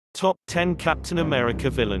Top 10 Captain America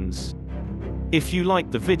Villains. If you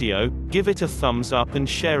liked the video, give it a thumbs up and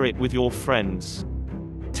share it with your friends.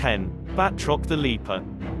 10. Batroc the Leaper.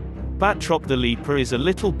 Batroc the Leaper is a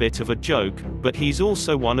little bit of a joke, but he's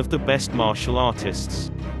also one of the best martial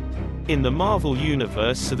artists in the Marvel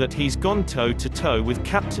Universe, so that he's gone toe-to-toe with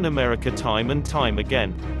Captain America time and time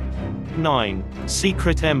again. 9.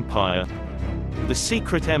 Secret Empire. The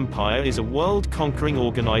Secret Empire is a world-conquering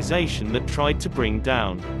organization that tried to bring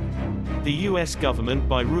down the US government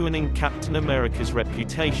by ruining Captain America's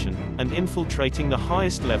reputation, and infiltrating the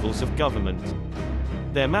highest levels of government.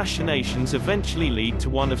 Their machinations eventually lead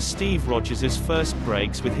to one of Steve Rogers' first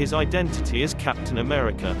breaks with his identity as Captain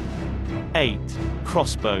America. 8.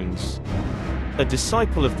 Crossbones. A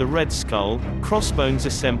disciple of the Red Skull, Crossbones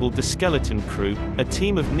assembled the Skeleton Crew, a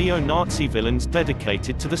team of neo-Nazi villains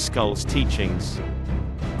dedicated to the Skull's teachings.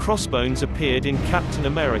 Crossbones appeared in Captain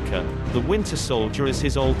America: The Winter Soldier as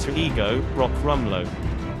his alter ego, Brock Rumlow.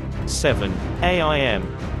 7.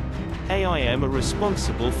 AIM. AIM are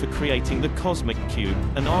responsible for creating the Cosmic Cube,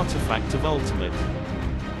 an artifact of ultimate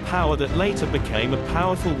power that later became a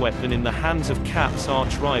powerful weapon in the hands of Cap's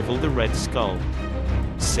arch-rival the Red Skull.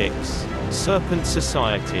 6. Serpent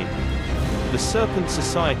Society. The Serpent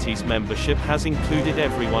Society's membership has included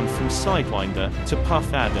everyone from Sidewinder to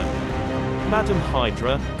Puff Adder, Madam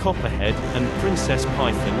Hydra, Copperhead, and Princess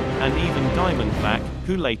Python, and even Diamondback,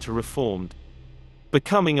 who later reformed,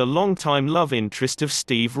 becoming a longtime love interest of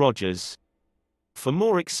Steve Rogers. For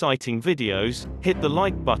more exciting videos, hit the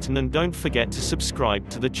like button and don't forget to subscribe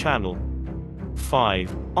to the channel.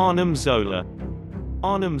 5. Arnim Zola.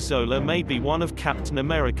 Arnim Zola may be one of Captain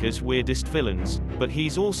America's weirdest villains, but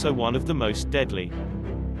he's also one of the most deadly.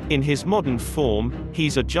 In his modern form,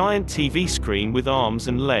 he's a giant TV screen with arms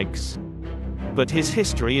and legs. But his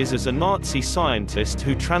history is as a Nazi scientist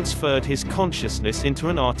who transferred his consciousness into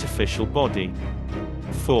an artificial body.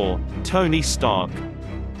 4. Tony Stark.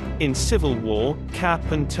 In Civil War, Cap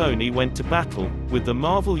and Tony went to battle, with the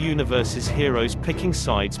Marvel Universe's heroes picking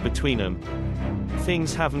sides between them.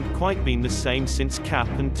 Things haven't quite been the same since Cap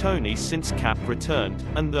returned,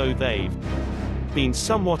 and though they've been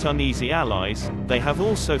somewhat uneasy allies, they have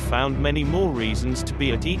also found many more reasons to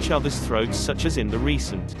be at each other's throats, such as in the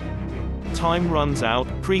recent Time Runs Out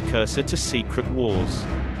precursor to Secret Wars.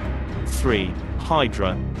 3.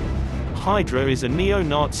 Hydra. Hydra is a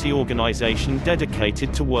neo-Nazi organization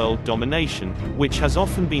dedicated to world domination, which has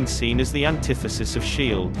often been seen as the antithesis of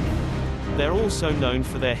S.H.I.E.L.D. They're also known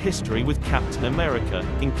for their history with Captain America,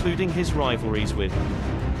 including his rivalries with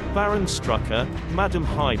Baron Strucker, Madam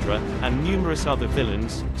Hydra, and numerous other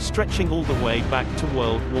villains, stretching all the way back to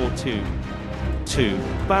World War II. 2.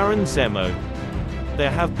 Baron Zemo. There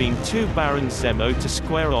have been 2 Baron Zemo to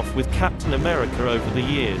square off with Captain America over the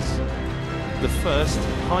years. The first,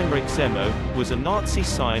 Heinrich Zemo, was a Nazi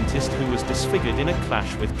scientist who was disfigured in a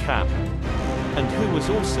clash with Cap, and who was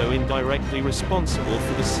also indirectly responsible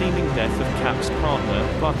for the seeming death of Cap's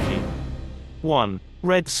partner, Bucky. 1.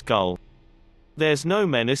 Red Skull. There's no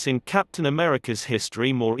menace in Captain America's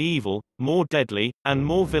history more evil, more deadly, and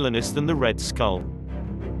more villainous than the Red Skull.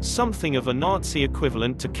 Something of a Nazi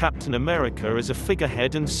equivalent to Captain America as a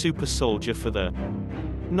figurehead and super soldier for the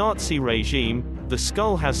Nazi regime, the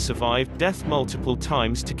Skull has survived death multiple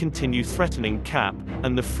times to continue threatening Cap,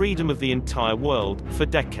 and the freedom of the entire world, for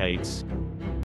decades.